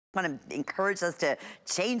want to encourage us to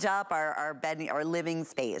change up our bed, our living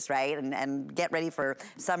space, right? And get ready for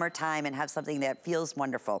summertime and have something that feels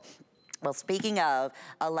wonderful. Well, speaking of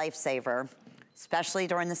a lifesaver, especially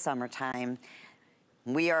during the summertime,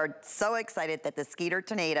 we are so excited that the Skeeter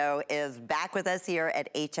Tornado is back with us here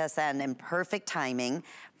at HSN in perfect timing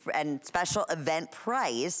and special event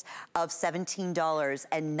price of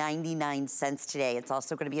 $17.99 today. It's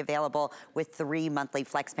also going to be available with 3 monthly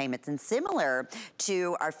flex payments, and similar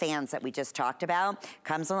to our fans that we just talked about,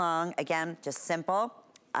 comes along, again, just simple,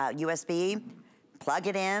 USB, plug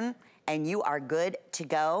it in, and you are good to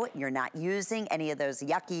go. You're not using any of those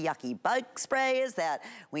yucky bug sprays that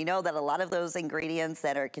we know that a lot of those ingredients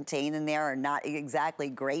that are contained in there are not exactly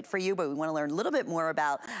great for you, but we want to learn a little bit more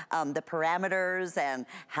about the parameters and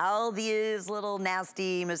how these little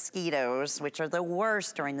nasty mosquitoes, which are the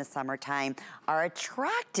worst during the summertime, are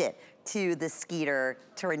attracted to the Skeeter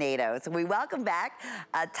Tornado. So we welcome back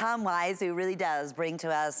Tom Wise, who really does bring to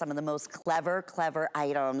us some of the most clever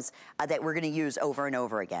items that we're going to use over and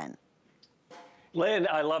over again. Lynn,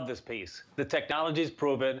 I love this piece. The technology's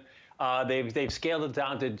proven. They've scaled it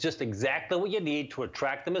down to just exactly what you need to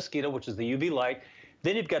attract the mosquito, which is the UV light.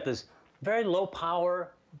 Then you've got this very low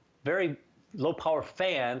power fan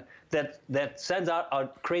that sends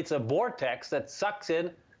out, creates a vortex that sucks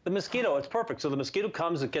in the mosquito. It's perfect. So the mosquito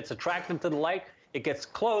comes, it gets attracted to the light, it gets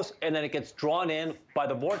close, and then it gets drawn in by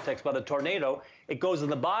the vortex, by the tornado. It goes in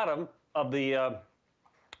the bottom of the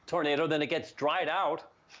tornado, then it gets dried out,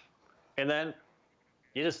 and then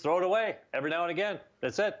you just throw it away every now and again.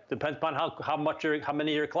 That's it. Depends upon how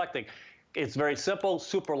many you're collecting. It's very simple,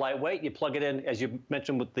 super lightweight. You plug it in, as you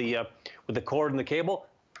mentioned, with the cord and the cable.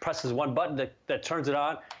 Presses one button that turns it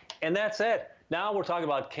on, and that's it. Now we're talking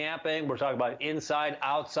about camping. We're talking about inside,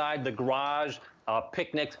 outside, the garage,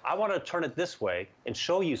 picnics. I want to turn it this way and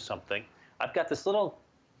show you something. I've got this little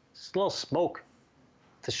smoke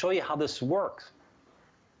to show you how this works.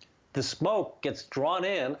 The smoke gets drawn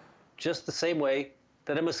in just the same way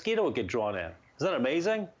that a mosquito would get drawn in. Isn't that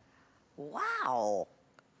amazing? Wow,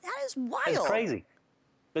 that is wild. It's crazy.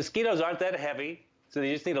 Mosquitoes aren't that heavy, so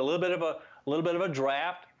they just need a little bit of a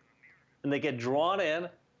draft, and they get drawn in.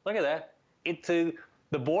 Look at that, into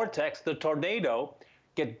the vortex, the tornado.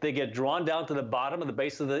 They get drawn down to the bottom of the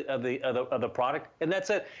base of the product, and that's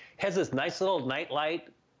it. Has this nice little night light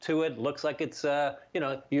to it. Looks like it's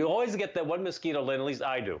you always get that one mosquito, Lynn, at least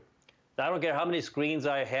I do. I don't care how many screens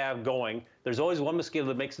I have going, there's always one mosquito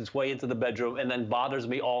that makes its way into the bedroom and then bothers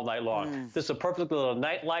me all night long. This is a perfect little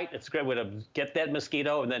night light. It's a great way to get that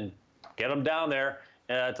mosquito and then get them down there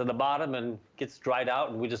to the bottom, and gets dried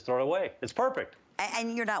out, and we just throw it away. It's perfect.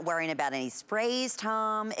 And you're not worrying about any sprays,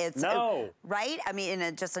 Tom? No. Right? I mean,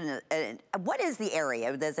 what is the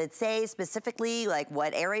area? Does it say specifically like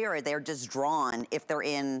what area, or they're just drawn if they're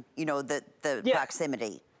in, the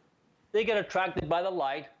proximity? They get attracted by the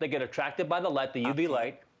light. The UV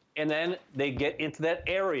light, and then they get into that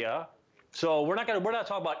area. So we're not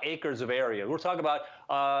talking about acres of area. We're talking about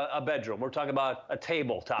a bedroom. We're talking about a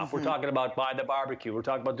tabletop. We're talking about by the barbecue. We're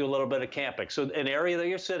talking about doing a little bit of camping. So an area that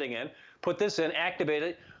you're sitting in, put this in, activate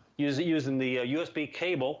it, using the USB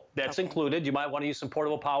cable. That's included. You might want to use some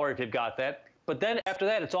portable power if you've got that. But then after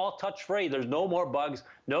that, it's all touch-free. There's no more bugs,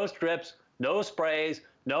 no strips, no sprays,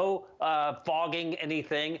 no fogging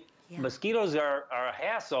anything. Yeah. Mosquitoes are a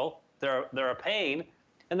hassle. They're a pain,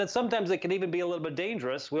 and then sometimes they can even be a little bit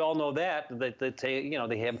dangerous. We all know that.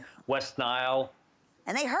 They have West Nile,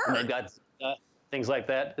 and they hurt. And they've got things like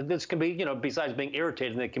that. This can be, besides being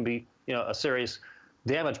irritating, it can be, a serious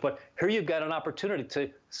damage. But here you've got an opportunity to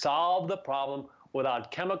solve the problem without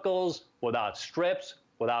chemicals, without strips,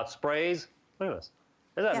 without sprays. Look at this.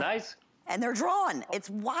 Isn't that nice? And they're drawn. It's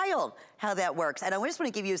wild how that works. And I just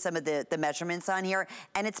want to give you some of the measurements on here.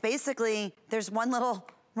 And it's basically, there's one little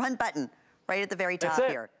run button right at the very top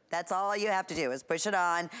here. That's all you have to do is push it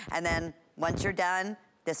on. And then once you're done,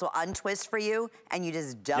 this will untwist for you, and you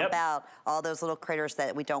just dump out all those little critters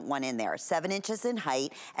that we don't want in there. 7 inches in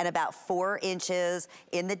height and about 4 inches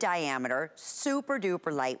in the diameter. Super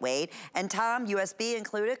duper lightweight. And Tom, USB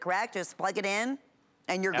included, correct? Just plug it in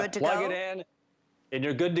and you're good to go. Plug it in. And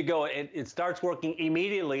you're good to go. It starts working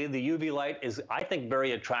immediately. The UV light is, I think,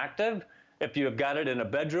 very attractive. If you've got it in a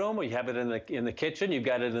bedroom, or you have it in the kitchen, you've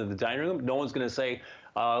got it in the dining room, no one's going to say,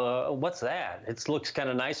 what's that? It looks kind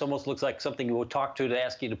of nice, almost looks like something you would talk to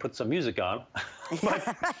ask you to put some music on.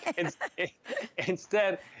 But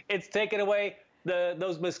instead, it's taking away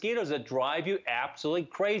those mosquitoes that drive you absolutely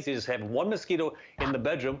crazy. Just have one mosquito in the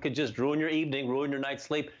bedroom could just ruin your evening, ruin your night's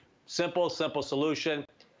sleep. Simple solution.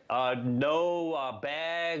 No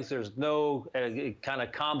bags. There's no kind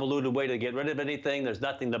of convoluted way to get rid of anything. There's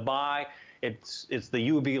nothing to buy. It's the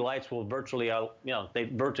UV lights will virtually, they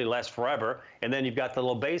virtually last forever. And then you've got the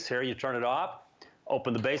little base here. You turn it off,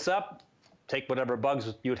 open the base up, take whatever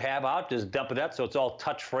bugs you'd have out, just dump it up so it's all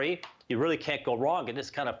touch-free. You really can't go wrong. It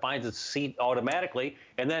just kind of finds its seat automatically.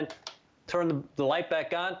 And then turn the light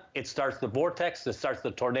back on. It starts the vortex. It starts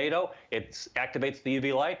the tornado. It activates the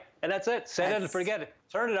UV light. And that's it. Set it and forget it.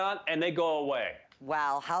 Turn it on, and they go away.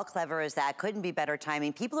 Wow, how clever is that? Couldn't be better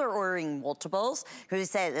timing. People are ordering multiples because you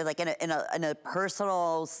said like in a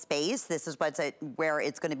personal space. This is where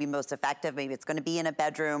it's going to be most effective. Maybe it's going to be in a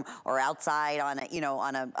bedroom or outside on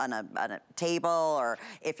a table, or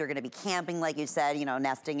if you're going to be camping, like you said,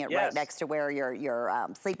 nesting it right next to where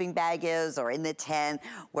your sleeping bag is, or in the tent,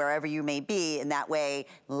 wherever you may be. And that way,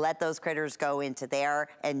 let those critters go into there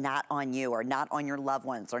and not on you, or not on your loved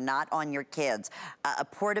ones, or not on your kids.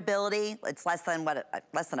 Portability, it's less than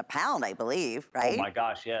a pound, I believe, right? Oh my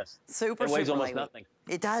gosh, yes. Super, it weighs super almost lightweight. Nothing.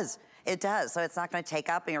 It does. It does. So it's not going to take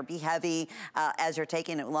up or be heavy as you're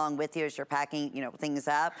taking it along with you as you're packing, things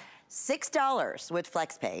up. $6 with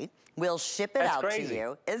FlexPay. We'll ship it out to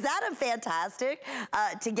you. Is that a fantastic?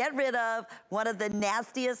 To get rid of one of the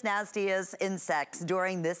nastiest insects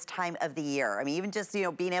during this time of the year. I mean, even just,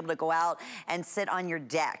 being able to go out and sit on your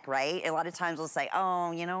deck, right? A lot of times we'll say,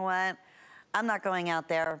 oh, you know what? I'm not going out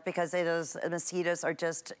there because mosquitoes are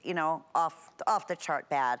just, off the chart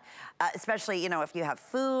bad. Especially, if you have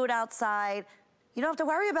food outside, you don't have to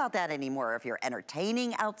worry about that anymore. If you're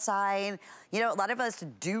entertaining outside, a lot of us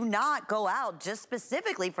do not go out just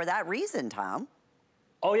specifically for that reason, Tom.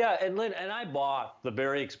 Oh yeah, and Lynn, I bought the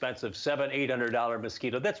very expensive $700-800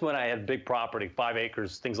 mosquito. That's when I had big property, 5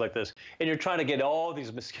 acres, things like this. And you're trying to get all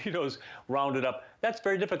these mosquitoes rounded up. That's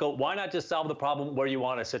very difficult. Why not just solve the problem where you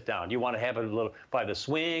want to sit down? You want to have it a little by the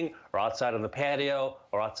swing, or outside on the patio,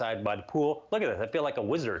 or outside by the pool. Look at this, I feel like a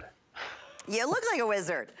wizard. You look like a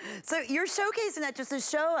wizard. So you're showcasing that just to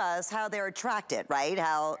show us how they're attracted, right?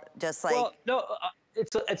 How just like... Well, no,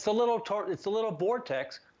 it's a little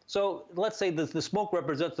vortex. So let's say the smoke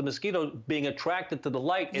represents the mosquito being attracted to the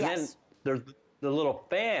light, and then there's the little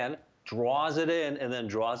fan draws it in and then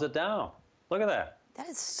draws it down. Look at that. That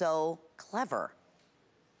is so clever.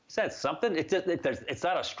 Is that something? It's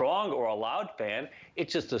not a strong or a loud fan.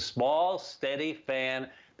 It's just a small, steady fan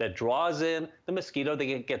that draws in the mosquito.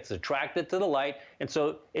 That gets attracted to the light, and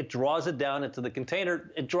so it draws it down into the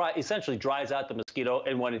container. It essentially dries out the mosquito,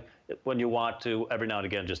 and when you want to, every now and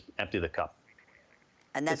again, just empty the cup.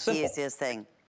 And that's the easiest thing.